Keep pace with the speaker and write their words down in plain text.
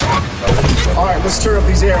Alright, let's turn up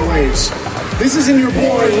these airwaves. This isn't your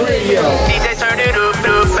boring radio. DJ turn it up,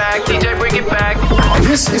 back. DJ bring it back.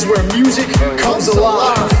 This is where music comes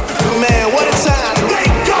alive. Man, what a time.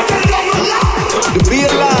 Thank God that I'm alive. To be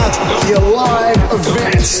alive. The Alive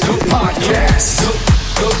Events Podcast.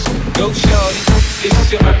 Go shorty,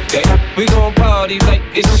 it's your birthday. We gon' party like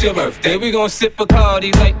it's your birthday. We gon' sip a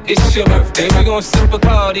party like it's your birthday. We gon' sip a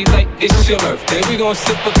party like it's your birthday. We gon'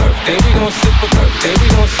 sip a birthday. We gon' sip a birthday. We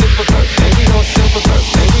gon' sip a birthday. We gon' sip a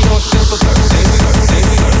birthday. We gon' sip a birthday.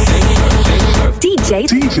 DJ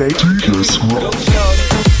Scruff.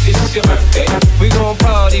 It's your birthday. We gon'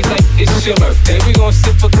 party like it's your birthday. We gon'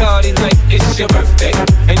 sip a party like it's your birthday.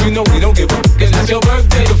 And you know we don't give up, cause it's your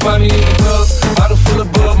birthday. You'll find me in the club, bottle full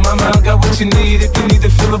of bug. Mama, I got what you need if you need to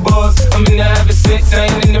fill the buzz. I'm in the having sex, I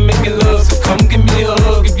ain't in the making love. So come give me a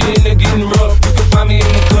hug if you're in the getting rough. You can find me in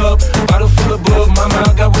the club, bottle full of bug. Mama,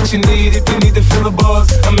 I got what you need if you need to fill the buzz.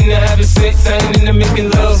 I'm in the having sex, I ain't in the making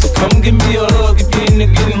love. So come give me a hug if you're in the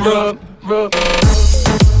getting rough. Go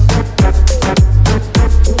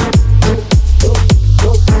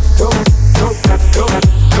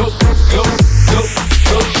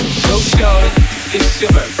shorty, it's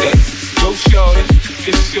your birthday. Go shorty,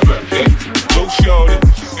 it's your birthday. Go shorty,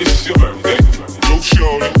 it's your birthday. Go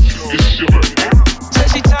shorty, it's your birthday. Said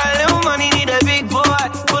she tired, little money, need a big boy.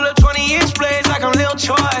 Pull up 20-inch blades like I'm Lil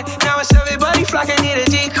Troy. Now it's everybody flocking, need a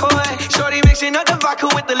decoy. Shorty mixing up the vodka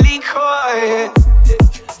with the liquor.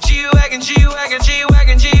 G-Wagon, G-Wagon,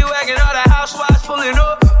 G-Wagon, G-Wagon. All the housewives pulling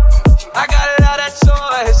up. I got a lot of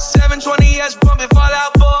toys. 720S bumping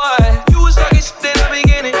Fallout Boy. You was talking shit in the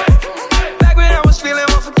beginning. Back when I was feeling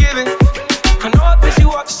more forgiving. I know I pissed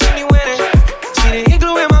you off to see me winning. See the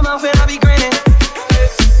igloo in my mouth and I be grinning.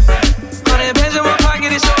 100 bands in my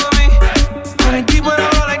pocket, it's over me. 100 deep when I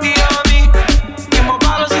roll like the army. Get more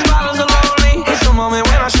bottles, these bottles are lonely. It's the moment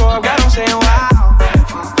when I show up, God, I'm saying wow.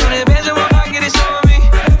 100 bands in my pocket, it's over me.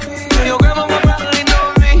 Your grandma will probably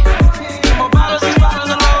know me. Get more bottles, these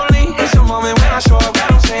bottles are lonely. It's the moment when I show up,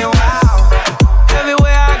 God, I'm saying wow.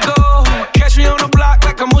 Everywhere I go, catch me on the block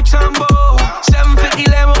like a Mutombo. 750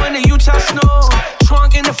 Lambo in the Utah snow.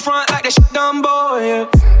 Trunk in the front like that shit Dumbo, yeah.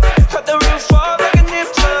 Cut the roof off like a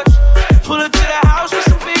nip tuck. Pull up to the house with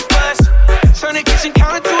some big butts. Turn the kitchen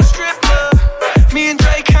counter to a strip club. Me and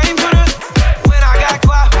Drake came for the. When I got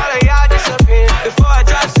quiet, all of y'all disappeared. Before I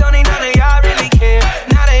dropped Sony, none of y'all really care.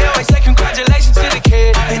 Now they always say congratulations to the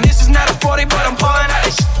kid. And this is not a 40, but I'm pouring out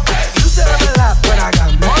this shit. You said I'm a lot, but I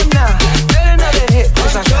got more now. Get another hit,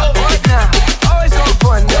 cause I got more now. Always on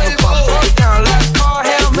fun, never fall down. Last call,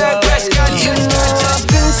 Hail Mary, best got you. I've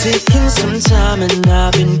been taking some time and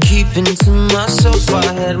I've been keeping to myself.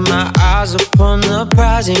 I had my eyes upon the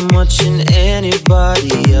prize, ain't watching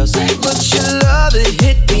anybody else. But your love, it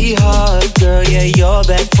hit me hard, girl. Yeah, you're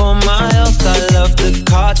back for my health. I love the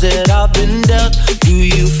cards that I've been dealt. Do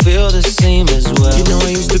you feel the same as well? You know I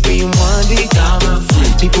used to be one big diamond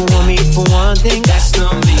freak. People want me for one thing, that's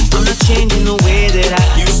not me. I'm not changing the way that I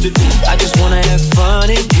used to be. I just wanna have fun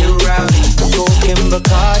and get rowdy. Coke and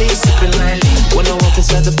Bacardi, sipping lightly. When I walk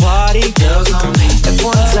inside the party, girls on me.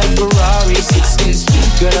 F1's like Ferrari, 6 speed.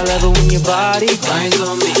 Girl, I love it when your body grinds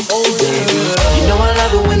on me. Oh baby, you know I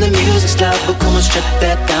love it when the music's loud, but come on, strip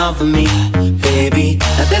that down for me, baby.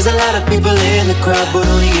 Now there's a lot of people in the crowd, but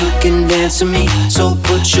only you can dance to me. So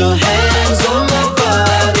put your hands on my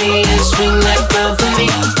body and swing that round for me,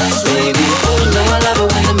 baby. You know I love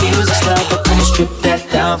it when the music's loud, but come on, strip that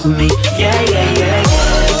down for me. Yeah, yeah, yeah,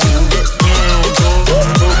 yeah.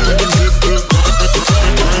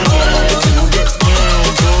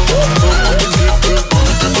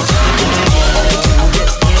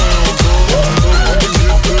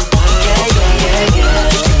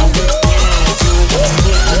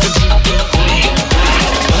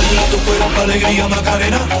 Alegría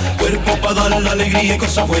Macarena, cuerpo pa' dar la alegría y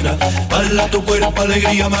cosas buenas. Bala tu cuerpo,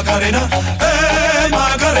 alegría Macarena,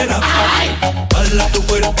 Macarena. Bala tu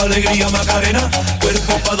cuerpo, alegría Macarena,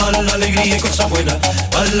 cuerpo pa' dar la alegría y cosas buenas.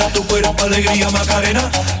 Bala tu cuerpo, alegría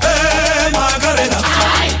Macarena, Macarena.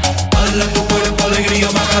 Bala tu cuerpo,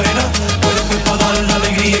 alegría Macarena, cuerpo pa' dar la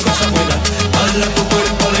alegría y cosas buenas. Bala tu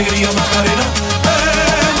cuerpo, alegría Macarena,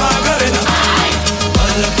 Macarena.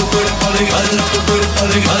 Bala tu cuerpo, alegría, bala tu cuerpo,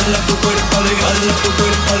 alegría, bala tu cuerpo, alegría, bala tu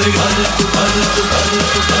cuerpo, alegría, bala tu,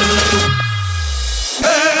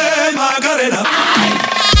 Macarena.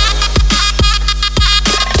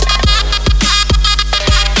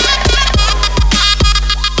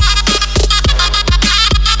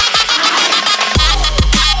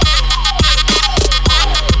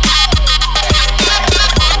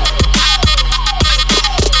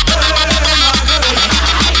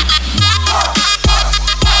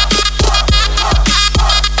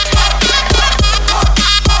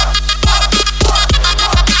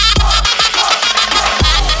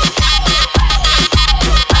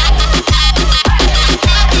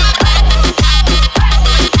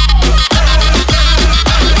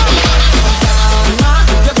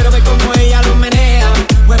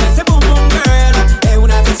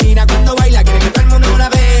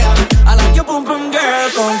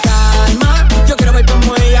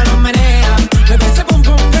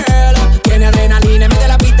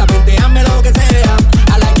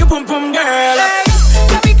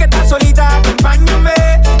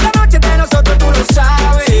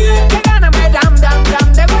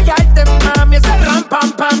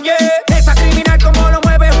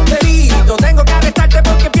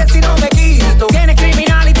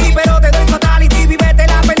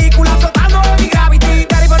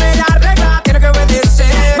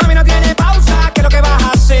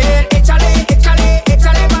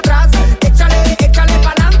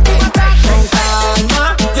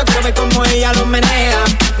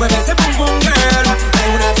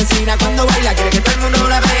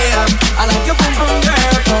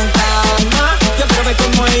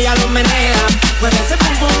 lo menea. Mueve ese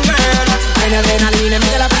pum pum girl. Tiene adrenalina,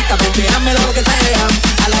 mete la pista, ponteame lo que sea.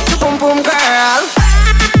 I like you pum pum girl.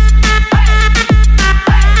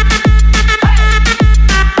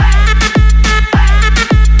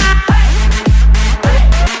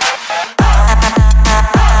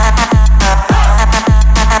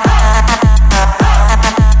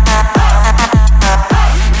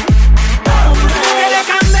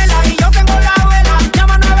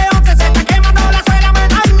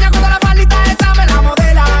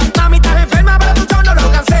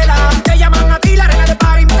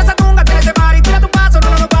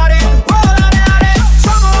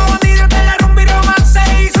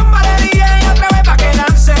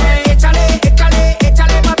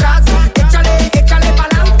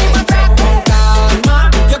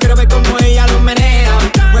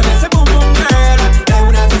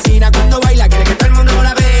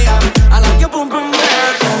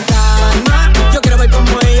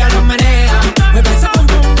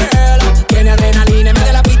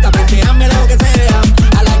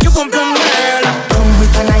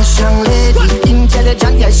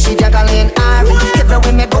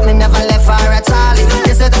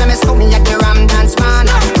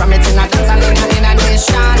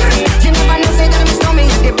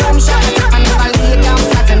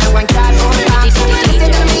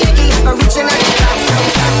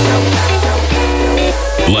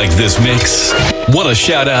 This mix? Want a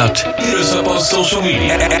shout out? Hit us up on social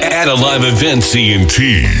media at a live event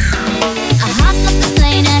CNT. I hopped off the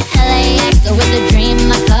plane at LAX with a dream in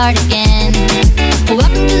my cardigan.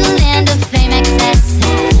 Welcome to the land of fame excess.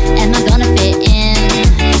 Am I gonna fit in?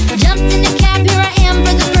 Jumped in the cab, here I am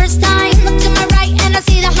for the first time. Look to my right and I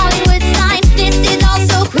see the Hollywood sign. This is all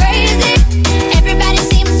so crazy. Everybody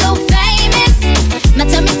seems so famous. My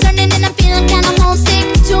tummy's turning and I'm feeling kinda homesick.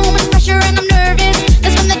 Too much pressure and I'm nervous.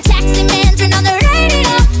 That's when the taxi man turned on the radio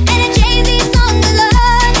and a Jay-Z song was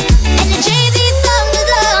on. And the Jay-Z song was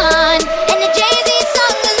on. And the Jay-Z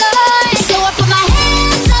song was on. So I put my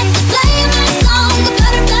hands up to play my song. The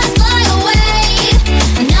butterflies fly away.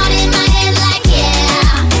 Nod in my head like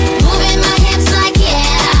yeah. Moving my hips like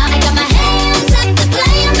yeah. I got my hands up to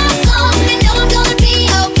play my song. I know I'm gonna be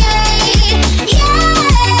okay. Yeah.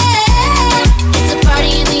 It's a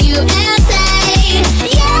party in the USA.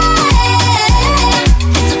 Yeah.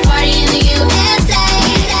 It's a party in the USA.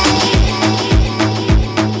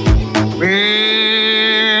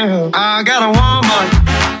 Well, I got a woman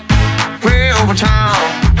way over town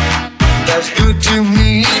that's good to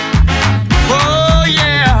me. Oh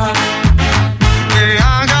yeah, yeah,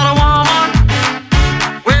 I got a woman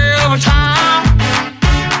way over town,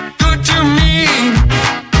 good to me.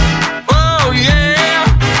 Oh yeah,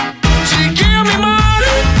 she give me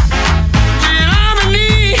money when I'm in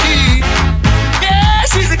need. Yeah,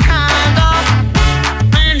 she's the kind of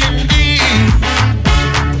man you need.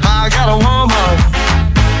 I got a woman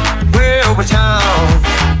way over town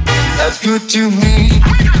that's good to me.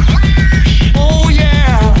 Oh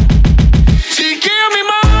yeah, she give me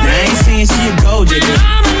money. Now I ain't saying she a gold digger, when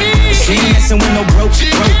I'm in need. she ain't messing with no broke. She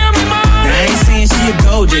give me money. Now I ain't saying she a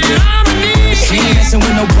gold digger, when I'm in need. she ain't messing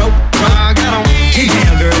with no broke. I got a Get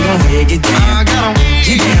down, girl, gon' head, get down. I got a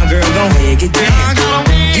Get down, girl, gon' head, get down. I got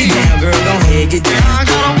a Get down, girl, gon' head, get down. I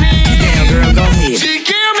got a Get down, girl, gon' head. She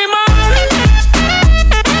give me money.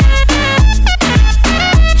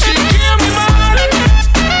 She give me money.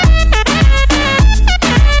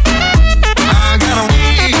 I got a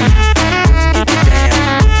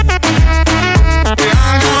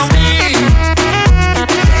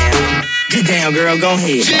Get down, girl, gon'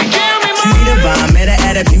 head. She give me Cutie Divine, met her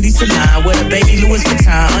at a beauty salon with a baby Louis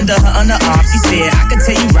Vuitton under her underarm. She said, I can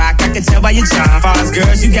tell you rock, I can tell by your charm. Far as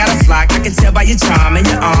girls, you got a flock, I can tell by your charm and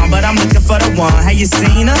your arm. But I'm looking for the one, have you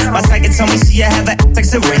seen her? My psychic told me she have a like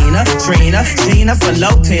Serena, Trina, Gina for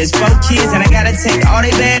Lopez, 4 kids, and I gotta take all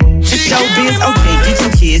they bad to show biz. Okay, get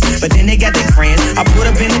your kids, but then they got their friends. I put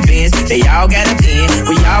up in the bins, they all got a pen.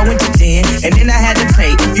 We all went to 10, and then I had to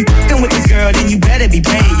pay. If you f***ing with this girl, then you better be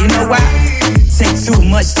paid. You know why? Take too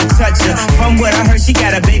much to touch her. From what I heard, she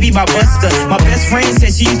got a baby by Buster. My best friend said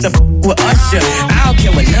she used to f*** with Usher. I don't care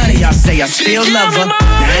what none of y'all say, I still love her. Now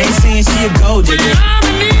I ain't saying she a gold digger,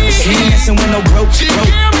 she ain't messing with no broke.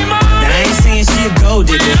 Now I ain't saying she a gold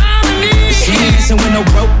digger, she ain't messing with no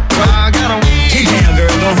broke. Get down, girl,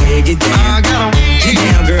 gon' head, get down. Get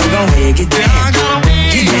down, girl, gon' head, get down.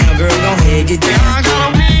 Get down, girl, gon' head, get down.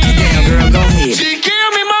 Get down, girl, gon' head. She give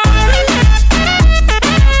me money.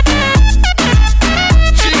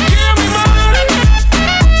 She give me money.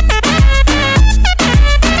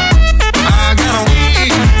 I got a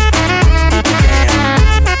weed. I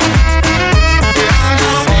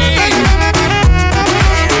got a weed.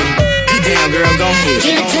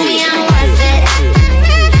 Give it to me, I'm worth it.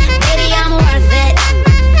 Baby, I'm worth it.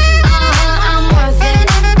 I'm worth it.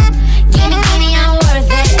 Give me, I'm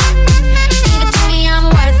worth it. Give it to me, I'm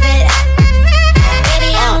worth it.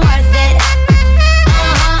 Baby, I'm worth it.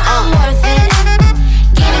 I'm worth it.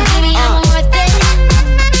 Give me, I'm worth it.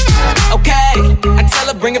 Okay, I tell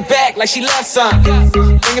her bring it back like she loves some.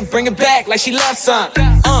 Bring it back like she loves some.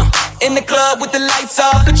 In the club with the lights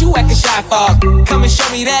off, but you acting shy for. Come and show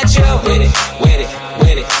me that you're with it, with it,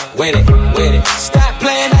 with it, with it, with it. Stop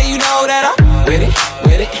playing, now you know that I'm with it,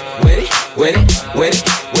 with it, with it, with it, with it,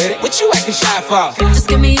 with it. What you acting shy for? Just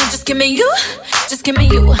give me you, just give me you, just give me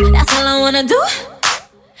you. That's all I wanna do.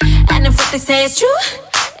 And if what they say is true,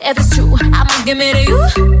 if it's true, I'ma give it to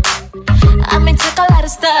you. I may take a lot of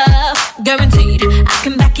stuff, guaranteed I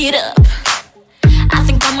can back it up. I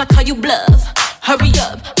think I'ma call you bluff. Hurry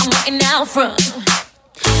up, I'm waiting out front.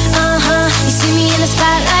 You see me in the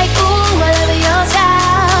spotlight, ooh, I love your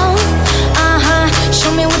style.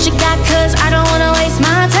 Show me what you got, cause I don't wanna waste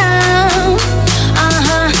my time.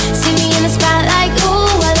 See me in the spotlight,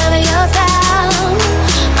 ooh, I love your style.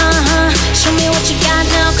 Show me what you got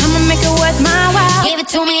now, come and make it worth my while. Give it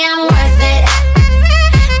to me, I'm worth it.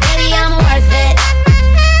 Baby, I'm worth it.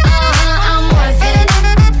 I'm worth it.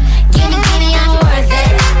 Give me, I'm worth it.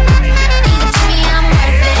 Give it to me, I'm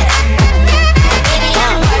worth it. Baby,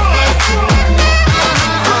 I'm worth it.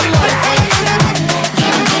 I'm worth it.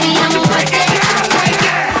 Give me, I'm worth it.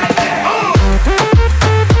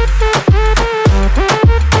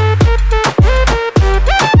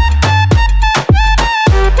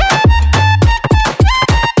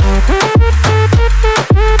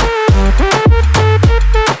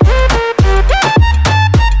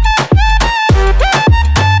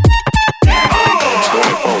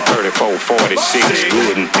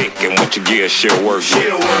 She'll work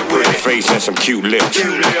with pretty face and some cute lips,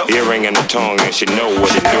 earring and a tongue, and she know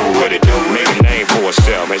what to do with it. Make a name for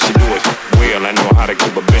herself, and she do it well. I know how to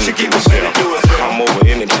keep a business to herself. Come over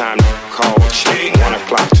anytime, call chick. 1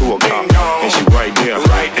 o'clock, 2 o'clock, and she right there,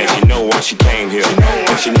 and she know why she came here,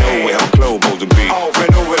 and she know where her clothes supposed to be.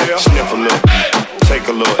 Sniff a little, take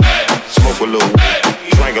a little, smoke a little,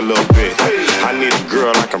 drink a little bit. I need a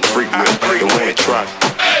girl I can freak with, the one to try,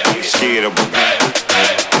 scared of her.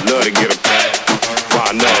 Love to get a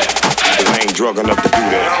why not? Cause I ain't drunk enough to do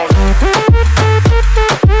that.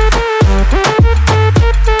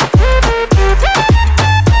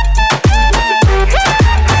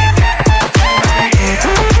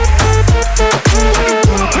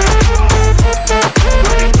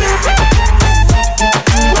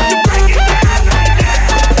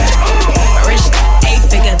 Rich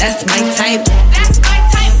 8-figure, that's my type. That's my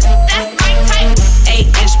type. That's my type.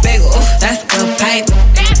 8-inch bagel, that's the pipe.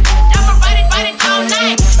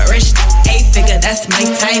 Rich 8-figure, that's my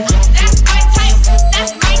type. That's my type.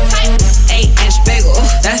 That's my type. 8-inch bagel,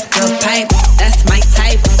 that's the pipe. That's my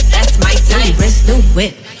type. That's my type. New wrist, new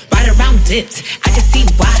whip, right around dipped. I can see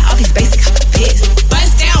why all these basic pissed.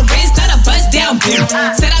 Bust down wrist, not a bust down bitch.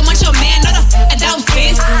 Said I want your man, not a don't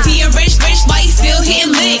fist. He a rich, why he still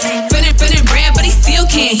hitting licks? Feeling red, but he still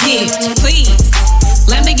can't hit. Please,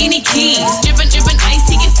 Lamborghini keys, drippin' ice,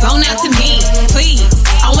 he get flown out to me. Please,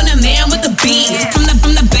 I want a man with the beats. From the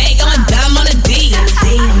bag, I'm a dime on a D.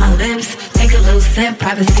 See on my lips, take a little sip.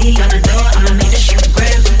 Privacy on the door, I'ma make the shoe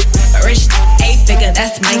grip. Rich 8-figure,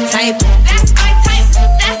 that's my type. That's my type.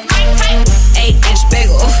 That's my type. 8-inch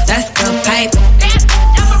bagel, that's the pipe.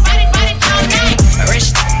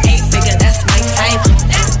 Rich 8-figure, that's my type.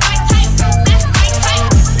 That's my type. That's my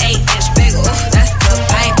type. 8-inch bagel, that's the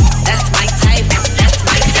pipe. That's my type. That's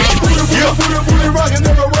my type. Booty rockin'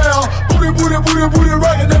 everywhere. Booty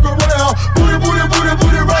rockin' everywhere. Booty rockin'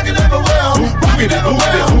 everywhere. Rockin'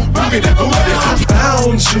 everywhere. Rockin' everywhere. I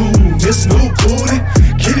found you, this new booty.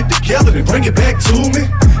 Get it together and bring it back to me.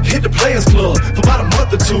 Hit the Players Club for about a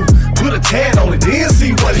month or two. Put a tan on it, then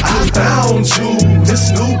see what it do. I found you,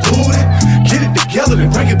 this new booty. Get it together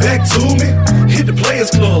and bring it back to me. Hit the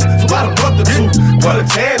Players Club for about a month or two. Put a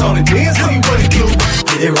tan on it, then see what it do.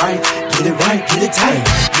 Get it right, get it right, get it tight.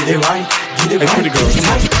 Get it right, get it right, get it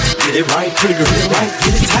tight. Get it right, pretty girl, get it right,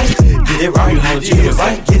 get it tight. Get it right, get it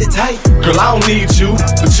right, get it tight. Girl, I don't need you,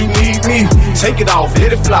 but you need me. Take it off,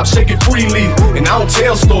 let it flop, shake it freely. And I don't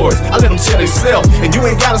tell stories, I let them tell themselves. And you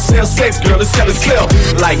ain't gotta sell sex, girl, it sell itself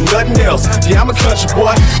like nothing else. Yeah, I'm a country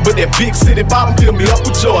boy, but that big city bottom fill me up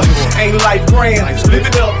with joy. Ain't life grand, live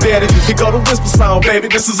it up, daddy. Here go the whisper sound, baby,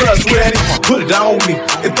 this is us ready. Put it on me,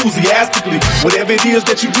 enthusiastically. Whatever it is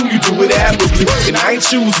that you do it admirably. And I ain't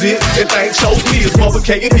choose it, that thing chose me. It's Bubba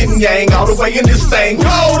K and Yin Yang all the way in this thing.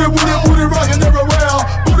 Booty rockin' everywhere.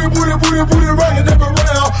 Booty rockin'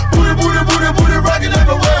 everywhere. Booty rockin'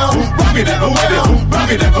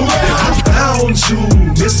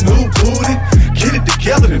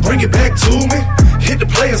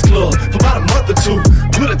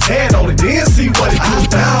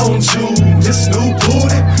 just new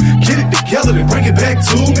booty. Get it together and bring it back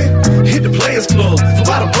to me. Hit the Players Club for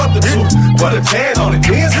about a month or two. Put a tan on it,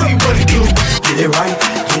 then see what it do. Get it right,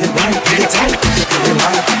 get it right, get it tight. Get it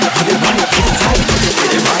right, get it right, get it tight.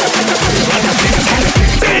 Get it right, get it right, get it tight.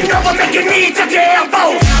 Bend over, make your knees touch your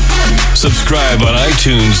elbows. Subscribe on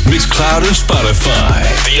iTunes, Mixcloud, and Spotify.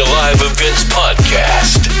 The Alive Events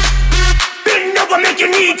Podcast. Bend over, make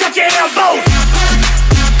your knees touch your elbows.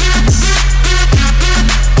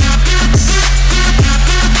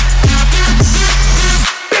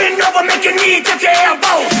 Bend over, make your knees touch your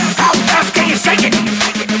elbows. How fast can you shake it?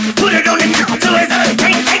 Put it on the new till it's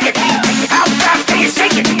can't take it. How fast can you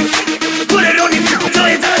shake it? Put it on the new till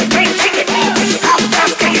it's can't take it. How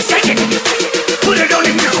fast can you shake it? Put it on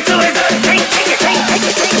the new till it's can't take it.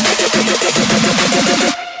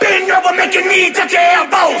 Bend over, make your knees touch your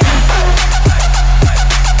elbows.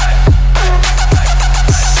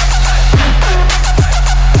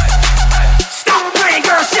 Stop playing,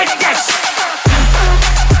 girl, shake that shit.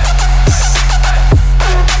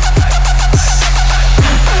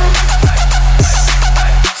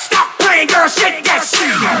 Girl, shake that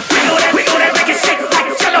shit. Wiggle that, make it shake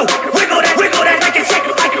like jello. Wiggle that, make it shake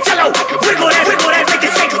like jello. Wiggle that, make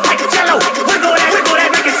it shake like jello. Wiggle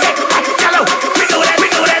that, make it shake like jello. Wiggle that,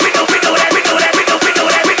 wiggle that, wiggle that, wiggle that, wiggle that,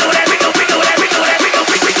 wiggle that, wiggle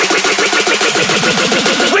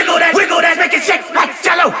that, wiggle that, make it shake like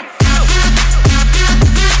jello.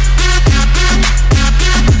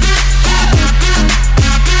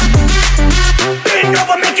 Bend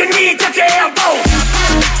over, make your knees touch your elbows.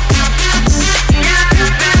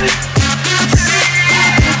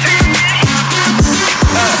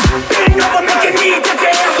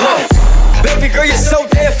 Baby girl, you're so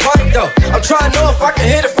damn fine though. I'm trying to know if I can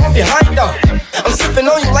hit it from behind though. I'm sipping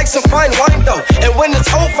on you like some fine wine though. And when it's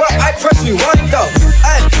over, I press rewind though.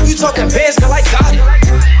 Ay, you talking bands, girl, I got it.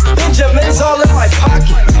 Benjamin's all in my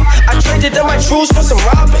pocket. I traded in my trues for some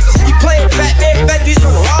robbers. You playing Batman, Fetty's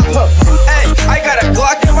from rob her. Ay, I got a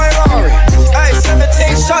Glock in my Rari. Ay,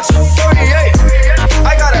 17 shots from 38.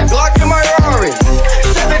 I got a Glock in my Rari.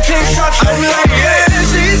 17 shots from 38.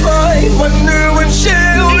 She's mine. Wonder when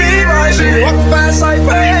she'll be mine. She walk past like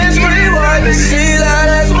praise, rewind and see that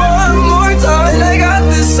as one more time. They got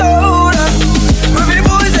this soda. Ruby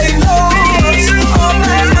boys, they know us. All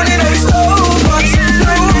that money, they stole us.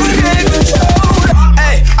 No one can control us.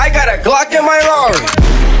 Hey, I got a Glock in my Rari.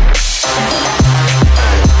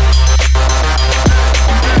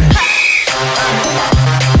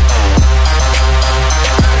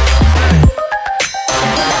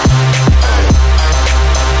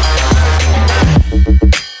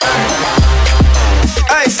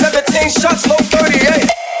 Hey, 17 shots, low 38.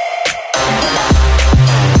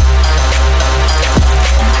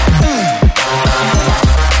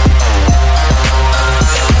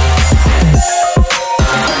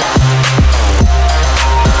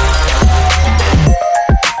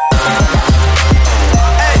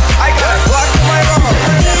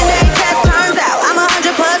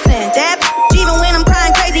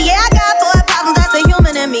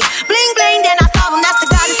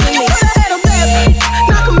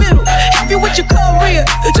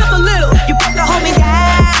 Just a little, you supposed to hold me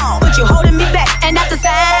down, but you holding me back, and that's the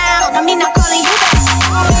sound. I mean, not calling you back.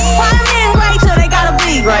 Why men great till they gotta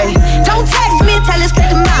be great? Don't text me and tell it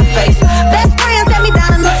straight to my face. Best friend set me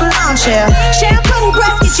down in the salon chair. Shampoo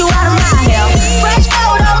breath get you out of my hair. Fresh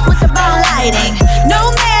photos with the bone lighting. No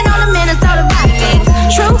man on the Minnesota Vikings.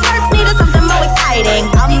 True hurts needed something more exciting.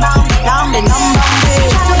 I'm bound,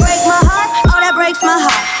 trying to break my heart, oh that breaks my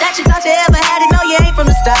heart. That you thought you ever had it, no you ain't from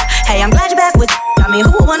the start. Hey, I'm glad you're back with. I mean,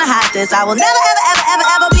 who would wanna hide this? I will never,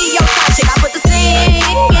 ever be your side chick. I put the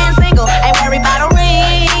singing single, ain't worried about a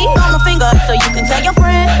ring on my finger, so you can tell your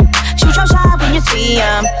friend. Shoot your shot when you see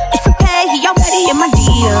him. It's okay, he already in my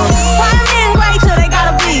DM. Why men great till they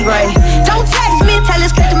gotta be great? Don't text me and tell it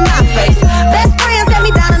straight to my face. Best friend set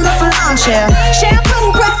me down in the salon chair.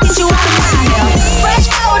 Shampoo breath get you out of my hair. Fresh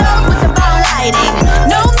photos with the bone lighting.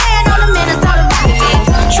 No man on the Minnesota Vikings.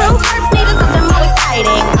 True hurts needed something more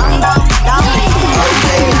exciting.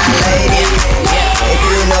 Lady, if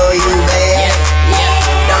you know you bad,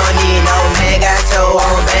 don't need no man, got your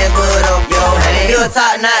own band, put up your hand. You a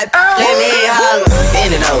top knot, let me holler.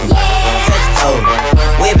 Bend it over, touch your toe,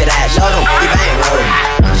 whip it out, show them you bang roll.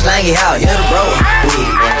 Slang it out, you're the bro.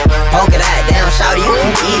 Poke it out, down, shout it, you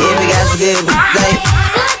can eat it. If you got some good play,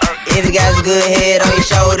 if you got some good head on your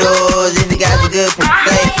shoulders, if you got some good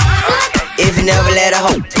play. If you never let a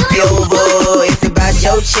hoe be over, if you bout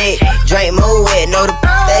your chick, drink more wet, know the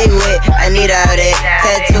stay with, I need all that.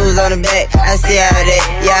 Tattoos on the back, I see all that.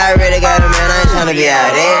 Yeah, I really got a man, I ain't tryna be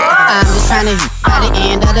out there. I'm just tryna hit by the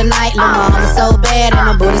end of the night. Lil' mama so bad and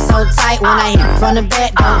my booty so tight. When I hit from the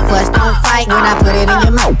back, don't fuss, don't fight. When I put it in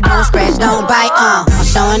your mouth, don't scratch, don't bite. I'm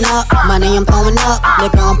showing up, money I'm throwing up,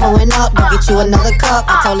 liquor I'm pouring up. Go get you another cup.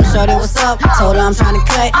 I told her shorty what's up, told her I'm tryna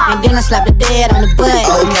cut, and then I slapped the dead on the butt.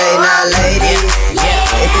 Okay, now ladies,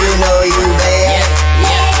 if you know you bad,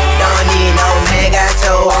 don't need no man, got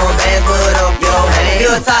your own band, put up your hand. You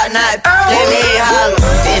a top knot, let me holler.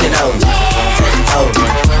 Bend it over, touch your toes,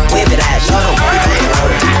 whip it out, show them what you bang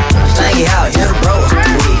roll. Slang it out, hit a bro,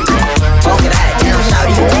 poke it out, down, shout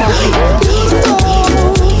you.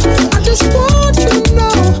 I just want you to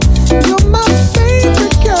know you're my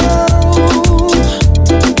favorite girl.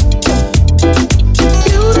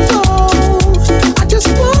 Beautiful. I just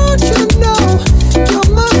want you to know you're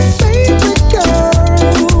my favorite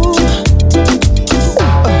girl.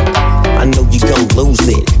 I know you gon' lose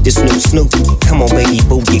it. This new Snoop, come on baby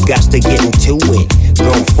boo, you got to get into it.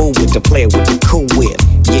 Going forward to play with the cool whip.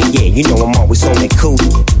 Yeah, you know I'm always on that cool.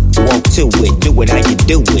 Walk to it, do it how you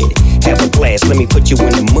do it. Have a glass, let me put you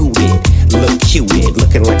in the mood. Look cute,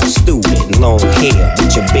 looking like a student. Long hair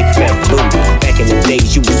with your big fat booty. Back in the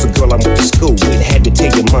days, you was a girl I went to school with. Had to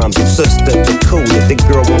tell your mom and sister to cool it. The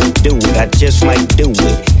girl wanna do it, I just might do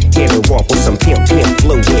it. Hit her off with some pimp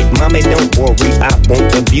fluid. Mommy, don't worry, I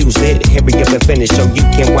won't abuse it. Hurry up and finish so you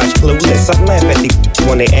can watch Clueless. I laugh at the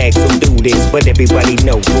when they ask who do this, but everybody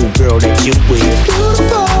know who girl that you is.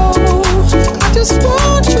 Beautiful. I just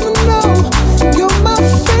want you to know you're my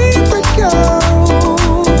favorite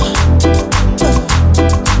girl.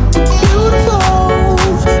 Beautiful.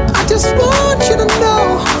 I just want you to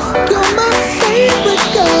know you're my favorite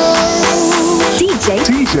girl. DJ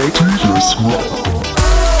Scruff.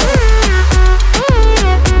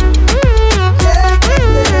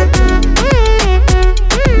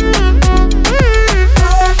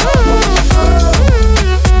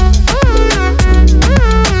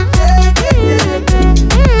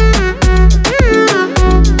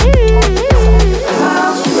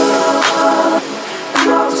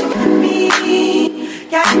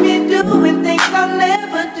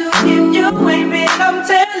 I'm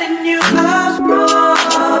telling you, I'm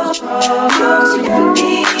wrong.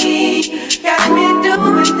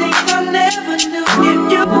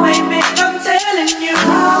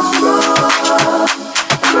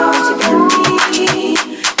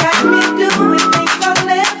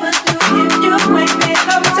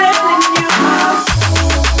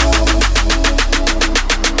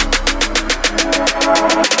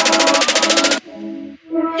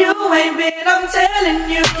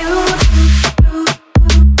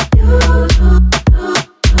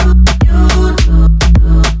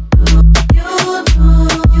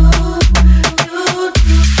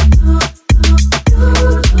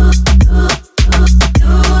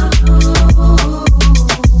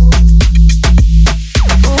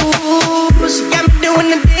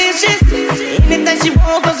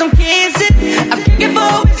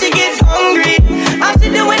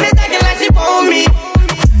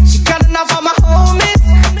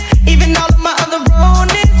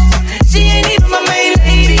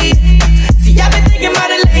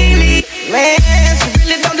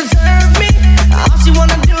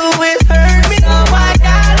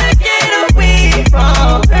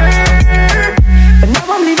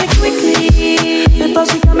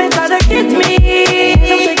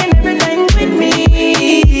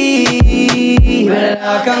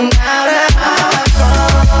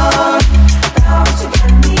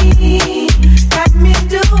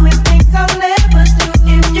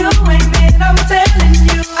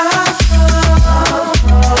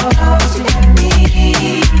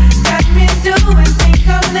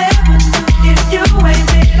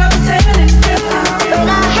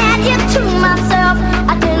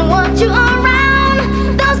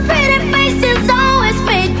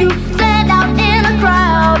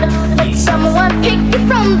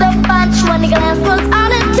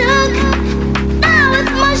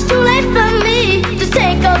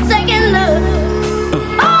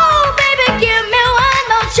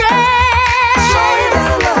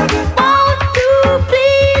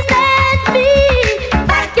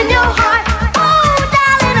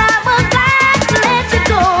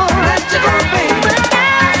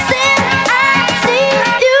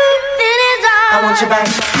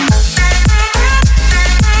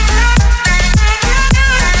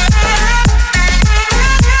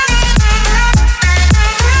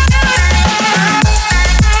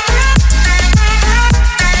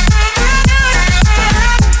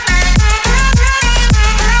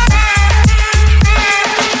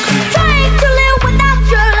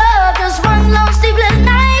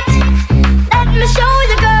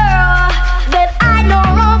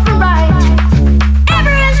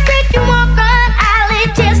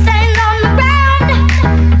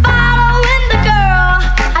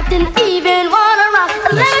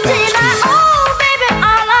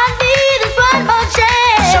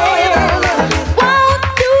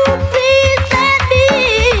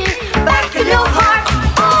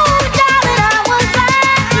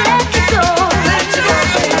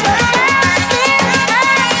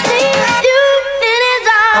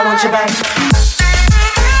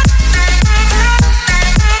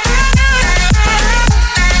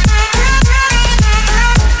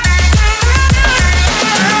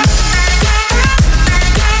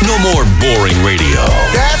 more boring radio.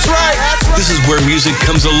 That's right. This is where music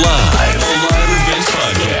comes alive. The Live Events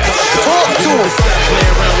Podcast. Talk to us.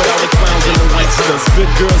 Playing around with all the clowns and the wanksters.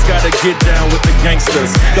 Good girls gotta get down with the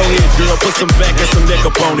gangsters. Go ahead, girl, put some back and some neck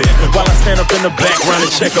up on it. While I stand up in the background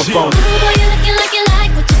and check up on it. Ooh, boy, you looking like you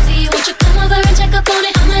like what you see. Won't you come over and check up on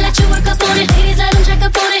it? I'ma let you work up on it. Ladies, let them check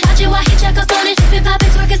up on it. Watch it while he check up on it. If it pop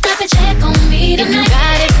it, twerk it, stop it, check on me tonight. If you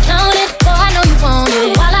got it, count it. Boy, I know you want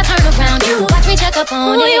it. While I turn around, you watch me check up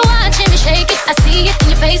on it. You watching me shake it. I see it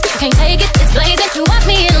in your face. You can't take it. It's blazing. You watch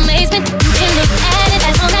me in amazement. You can look at it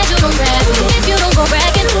as long as you don't grab it. If you don't go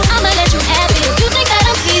bragging, I'ma let you have it. You think that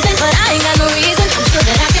I'm teasing, but I ain't got no reason. I'm sure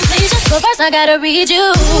that I can please you, but first I gotta read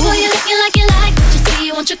you. Ooh, boy, you looking like you like what you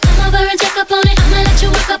see. Won't you come over and check up on it? I'ma let you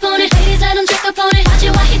work up on it. Ladies, let them check up on it. Watch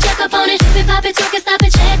it while he check up on it. If it pop it, twerk it, stop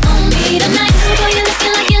it, check on me tonight. Ooh, boy, you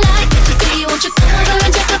looking like you like what you see. Won't you come over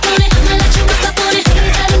and check up on it? I'ma let you work up on it.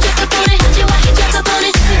 Ladies, let them check up on it. Watch it while he check up on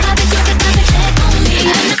it. If it pop it, twerk it, stop it, check on me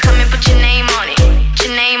tonight. Come and put your name on it.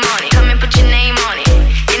 Your name on it. Come and put your name on it.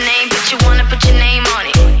 Your name, but you wanna put your name on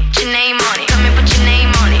it. Your name on it. Come and put your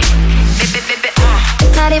name on it.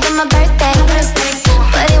 It's not even my birthday,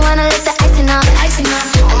 but he wanna lick the icing off. I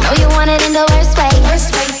know you want it in the worst way.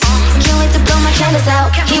 Can't wait to blow my candles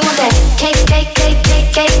out. He want that cake, cake, cake, cake,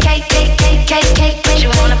 cake, cake, cake, cake, cake, cake,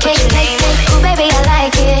 cake, cake, cake. Ooh, baby, I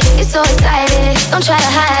like it. You're so excited. Don't try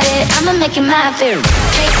to hide it. I'ma make it my favorite.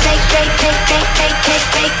 Cake, cake, cake, cake, cake, cake, cake,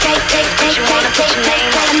 cake, cake, cake, cake, cake, cake, cake.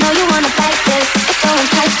 I know you wanna fight this. It's so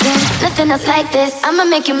enticing. Nothing else like this. I'ma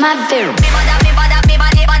make it my favorite.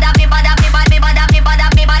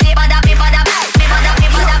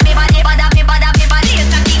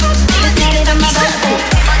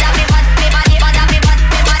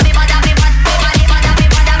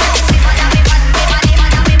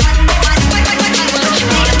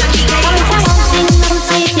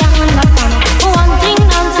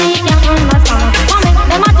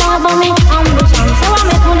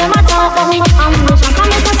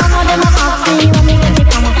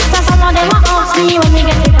 Some of them are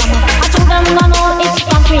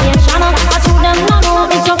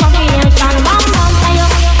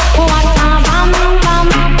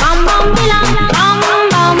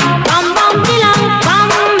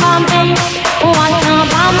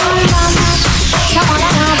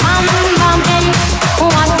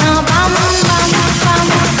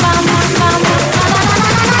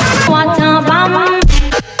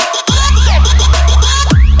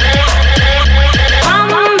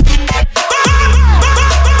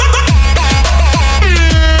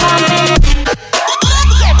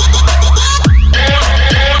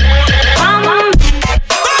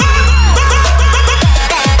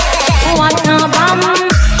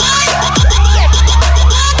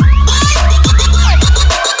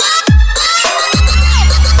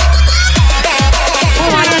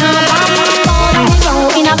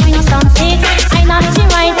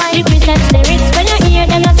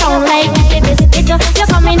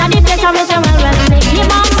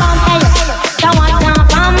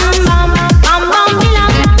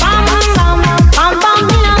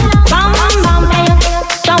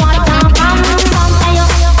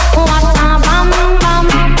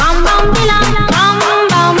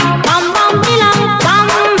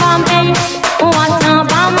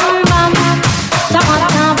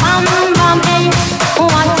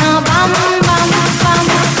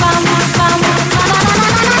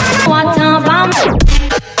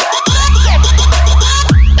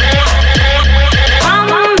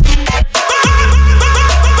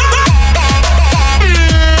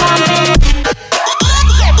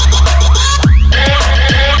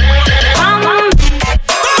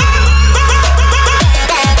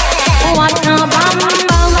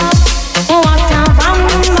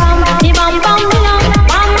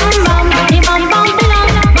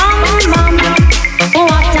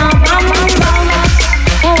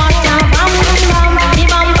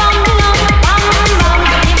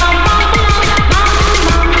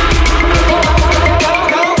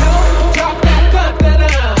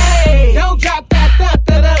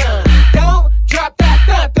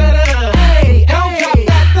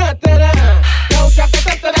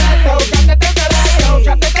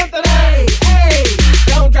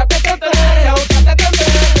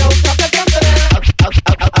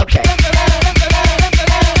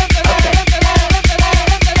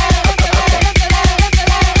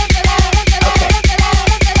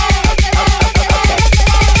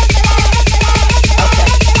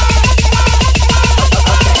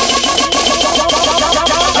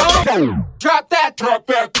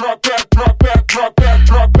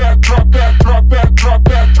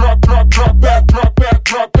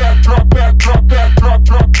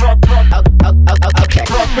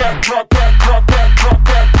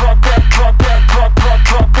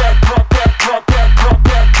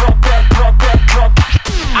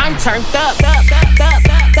turned up.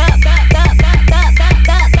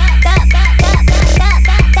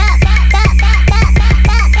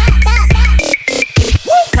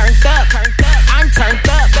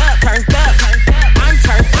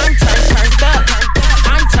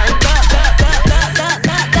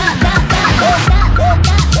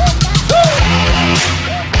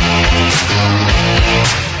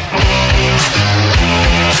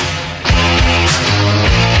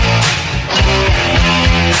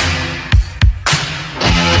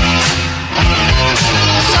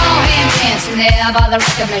 By the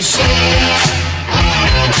record machine,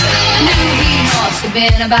 I knew he must have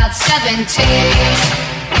been about 17.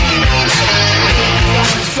 He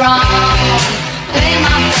was strong, playing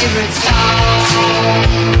my favorite song,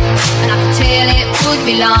 and I could tell it wouldn't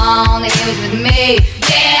be long that he was with me,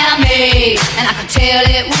 yeah me. And I could tell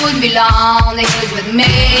it wouldn't be long that he was with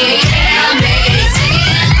me, yeah me.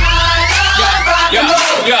 Singing I love rock and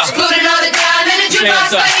roll, screwing all the time in the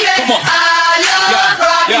jukebox, baby. Come on.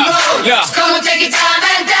 Rock and roll. So come on, take your time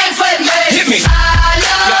and dance with me. Hit me. I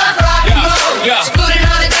love rock and roll. Screwing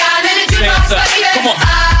all the time in the jukebox, baby. Come on.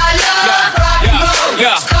 I love rock and roll.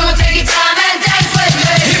 So come on, take your time and dance with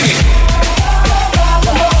me. Hit me.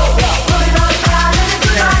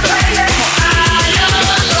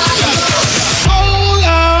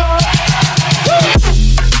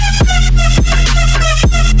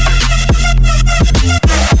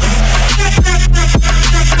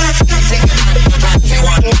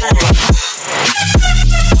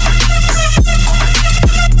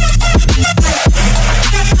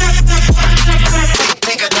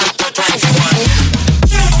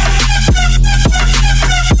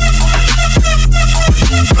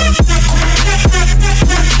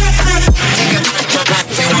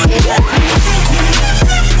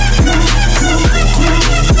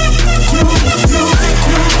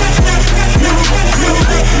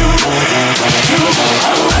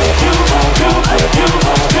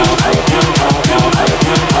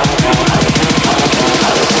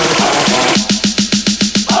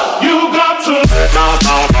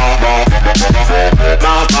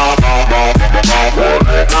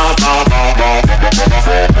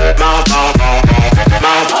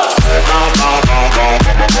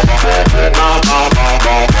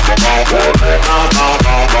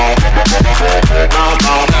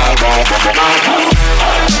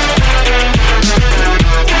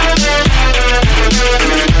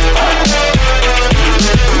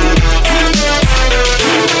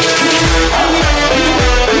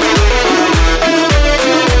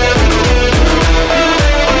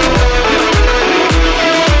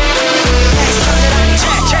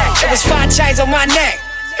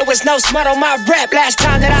 No smut on my rap, last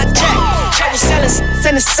time that I checked. I was selling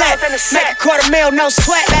in the set, make $250,000, no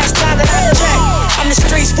sweat, last time that I checked. I'm the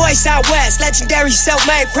streets voice out west, legendary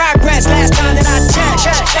self-made progress, last time that I checked.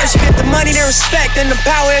 First you get the money, then respect, then the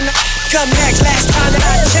power and the come next, last time that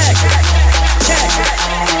I checked. Check,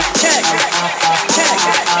 check, check, check, check,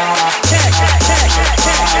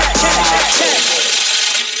 check.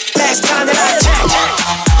 Last time that I checked.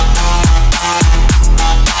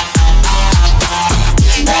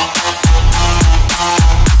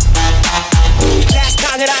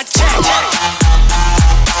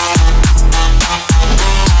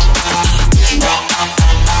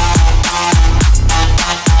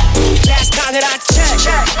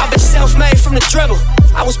 Self-made from the dribble.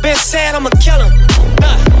 I was been saying I'ma kill him.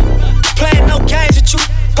 Playing no games with you.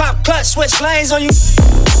 Pop clutch, switch lanes on you.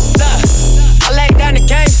 I laid down the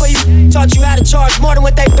game for you. Taught you how to charge more than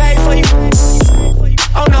what they paid for you.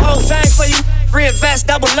 Own the whole thing for you. Reinvest,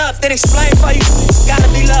 double up, then explain for you. Gotta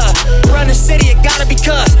be love. Run the city, it gotta be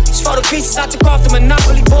cuz. Just for the pieces I took off the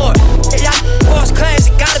Monopoly board. Yeah, y'all false claims,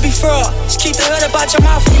 it gotta be fraud. Just keep the hood about your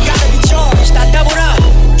mouth and you gotta be charged. I doubled up,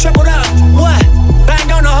 tripled up, what?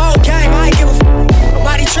 Banged on the whole game, I ain't give a f.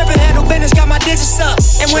 Nobody tripping, handle business, got my digits up.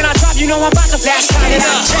 And when I drop, you know I'm about to flash it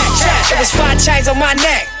up. Check. It was 5 chains on my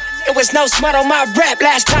neck. It was no smut on my rap,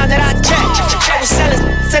 last time that I checked. I was selling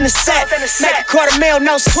in the set, make $250,000,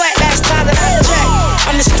 no sweat, last time that I checked.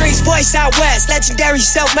 I'm the streets voice out west, legendary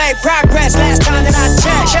self-made progress, last time that I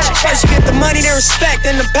checked. First you get the money, then respect,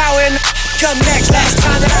 then the power and the come next, last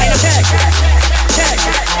time that I checked. Check,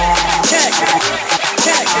 check, check,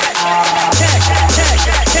 check, check,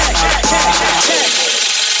 check, check.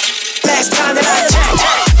 Last time that I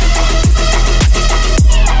checked.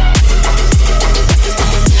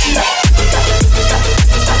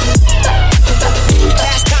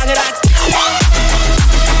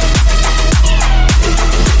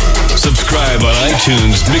 Subscribe on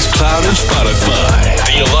iTunes, Mixcloud, and Spotify.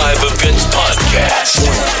 The Alive Events Podcast.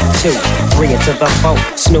 1, 2, bring it to the phone.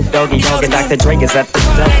 Snoop Doggy Dogg and Dr. Dre is at the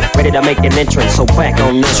door. Ready to make an entrance, so back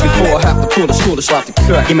on this. Before I have to pull the schoolers off the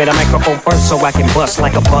cut. Give me the microphone first so I can bust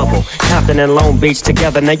like a bubble. Compton and Long Beach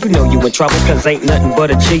together, now you know you in trouble. Cause ain't nothing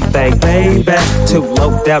but a G thing, baby. Too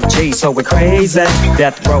low out G, so we're crazy.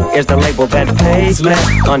 Death Row is the label that pays me.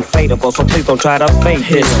 Unfadable, so please don't try to fade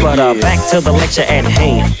this. But back to the lecture at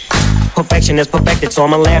hand. Perfection is perfected, so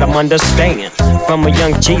I'ma let them understand from a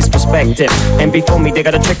young G's perspective. And before me dig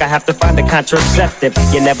out a trick, I have to find a contraceptive.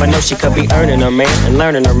 You never know, she could be earning her man and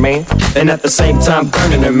learning her man, and at the same time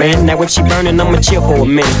burning her man. Now when she burning, I'ma chill for a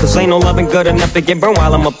minute, cause ain't no loving good enough to get burned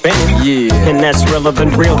while I'm up in it. Yeah, and that's realer than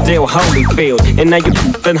real deal Holyfield. And now you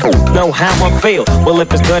know how I feel. Well,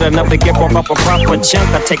 if it's good enough to get up a proper chunk,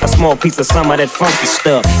 I take a small piece of some of that funky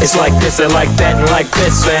stuff. It's like this and like that and like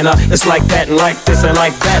this and it's like that and like this and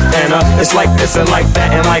like that and it's like this and like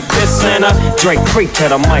that and like this and Drake creep to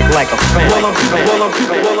the mic like a fan.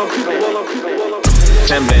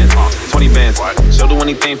 10 bands, 20 bands. She'll do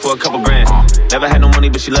anything for a couple grand. Never had no money,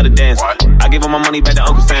 but she love to dance. I give her my money back to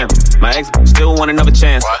Uncle Sam. My ex still want another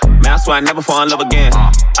chance. Man, I swear I never fall in love again.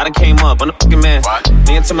 I done came up, I'm the fucking man.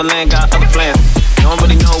 Me and Timberland got other plans. You don't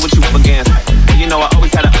really know what you up against, but you know I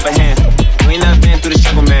always had an upper hand. You ain't never been through the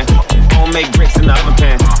struggle, man. Don't make bricks in the oven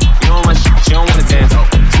pan. You don't run shit, you don't wanna dance.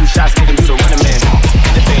 2 shots make him do the running man.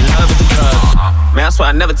 And if ain't love, it's a drug. Man, I swear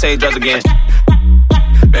I never take drugs again.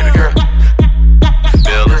 Baby girl,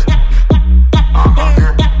 feel it.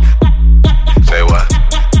 Say what?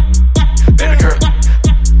 Baby girl,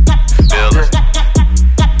 feel it.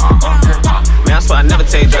 Man, I swear I never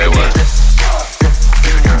take drugs again.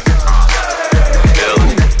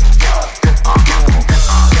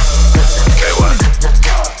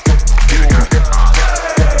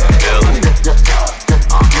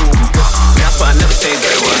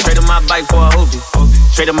 Bike for a hoopie,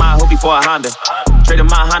 traded my hoopie for a Honda, traded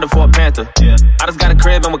my Honda for a Panther. I just got a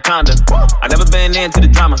crib in Wakanda. I never been into the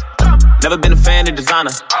drama, never been a fan of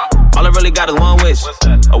designer. All I really got is one wish,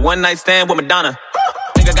 a one night stand with Madonna.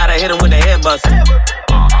 Nigga gotta hit him with the head bust.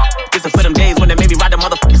 This is for them days when they made me ride the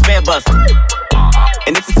motherfucking spare bus.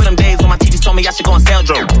 And this is for them days when my teachers told me I should go and sell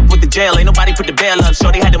drugs. With the jail, ain't nobody put the bail up.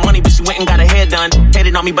 Shorty had the money, but she went and got her hair done.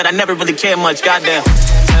 Hated on me, but I never really cared much. Goddamn,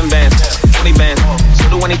 10 bands, 20 bands. She'll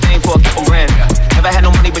do anything for a couple grand. Never had no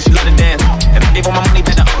money, but she loved to dance. And I gave all my money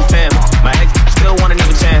back to Uncle Sam. My ex still want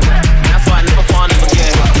another chance. And that's why I never fall in love again.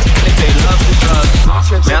 And they say love is drugs.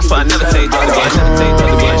 Man, that's why I never take drugs again. Never take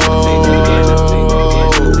drugs again.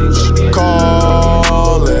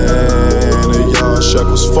 Calling and y'all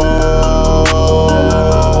shekels fall.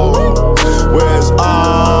 Where's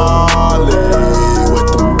Ollie with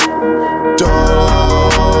the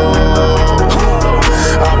dog?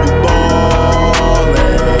 I'll be ballin'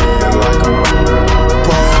 like a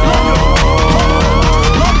pro.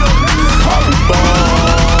 I'll be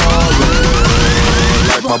ballin'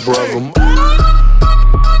 like my brother.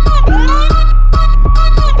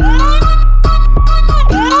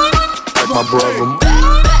 My brother,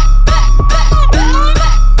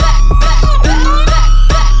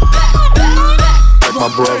 my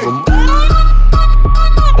brother,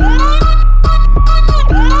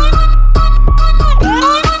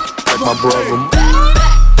 my brother.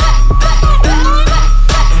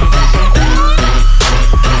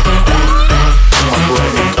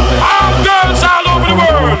 All girls all over the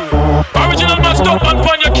world. Original man, stop and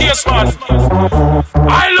pon your case, man. I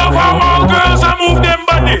love how all girls are move them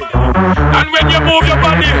body. And when you move your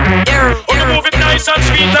body, you move it nice and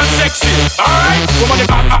sweet and sexy. Alright? Woman,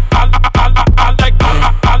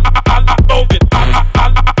 like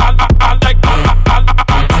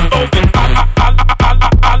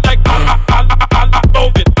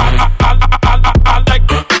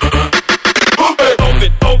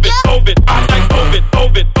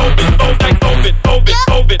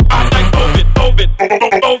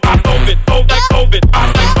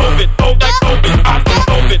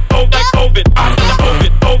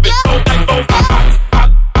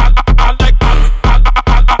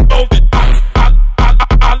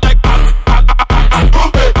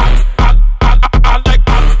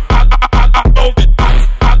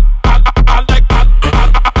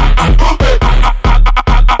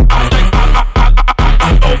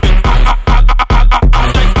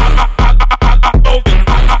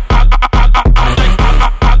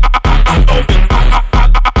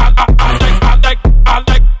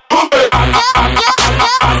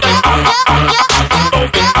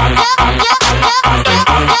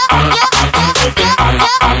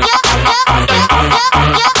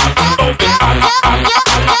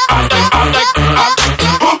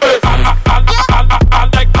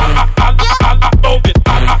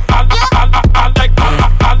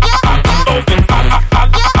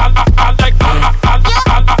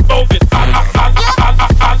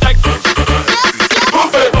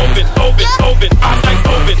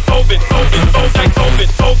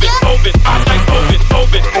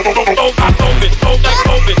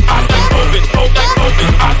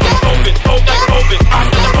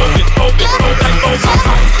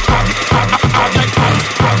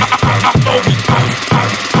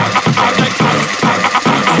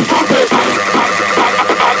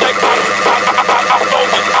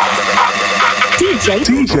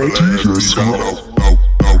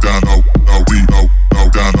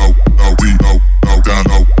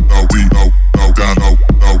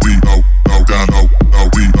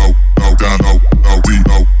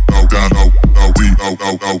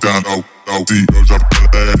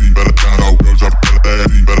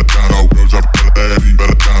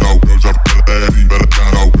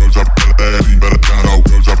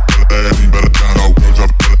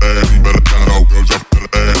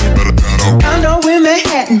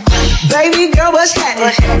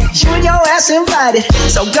Invited,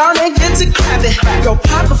 so gonna get to clapping. Go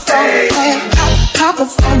pop it for me, pop it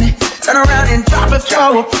for me. Turn around and drop it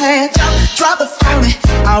for a plan. Drop it for me.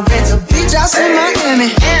 I'll rent a beach house in Miami.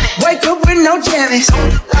 Wake up with no jammies.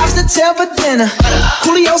 Lobster tail for dinner.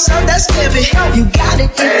 Julio served that skippy. You got it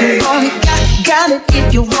if you want it. Got it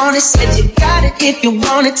if you want it. Said you got it if you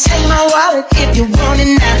want it. Take my wallet if you want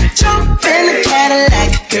it now. Jump in the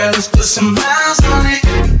Cadillac. Girl, let's put some miles on it.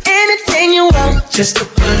 Anything you want, just to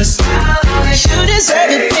put a smile on it. You deserve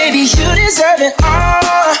it, baby. You deserve it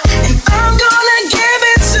all. And I'm gonna give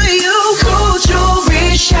it to you. Cool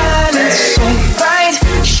jewelry shining so bright.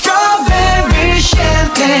 Strawberry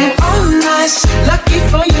champagne, oh nice. Lucky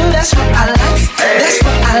for you, that's what I like. That's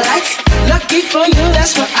what I like. Lucky for you,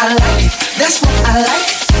 that's what I like. That's what I like.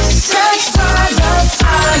 Sex by the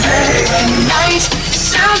fire at night.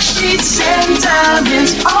 Sound sheets and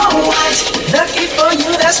diamonds, all white. Lucky for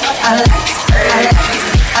you, that's what I like. I like,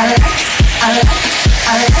 I like, I like, I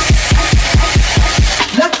like.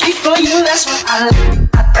 Lucky for you, that's what I like.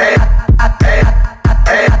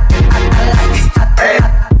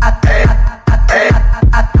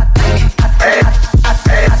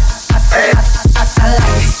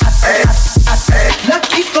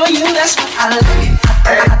 Lucky for you, that's what I like.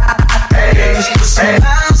 Just put some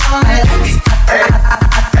miles on it.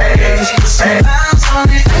 Just put some miles on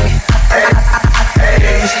it.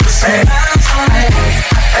 Just put some miles on it.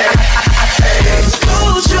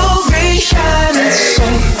 Gold jewelry shining so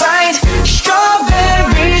bright.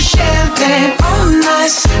 Strawberry champagne, oh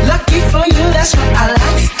nice. Lucky for you, that's what I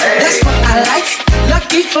like. That's what I like.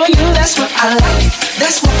 Lucky for you, that's what I like.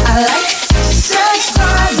 That's what I like. Sex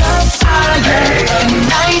by the fire at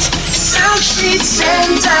night. Sound sheets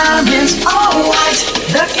and diamonds, all white.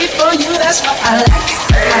 Lucky for you, that's what I like.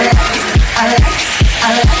 I like, I like, I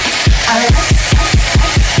like, I like.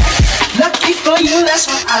 Lucky for you, that's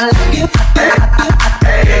what I like.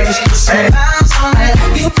 Just put some miles on it.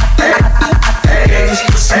 Just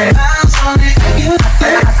put some miles on it.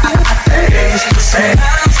 Just put some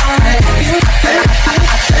miles on it.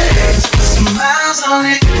 Just put some miles on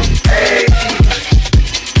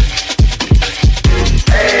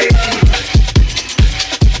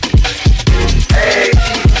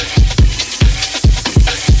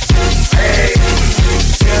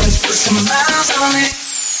it.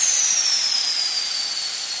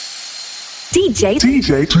 DJ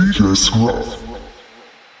Scruff.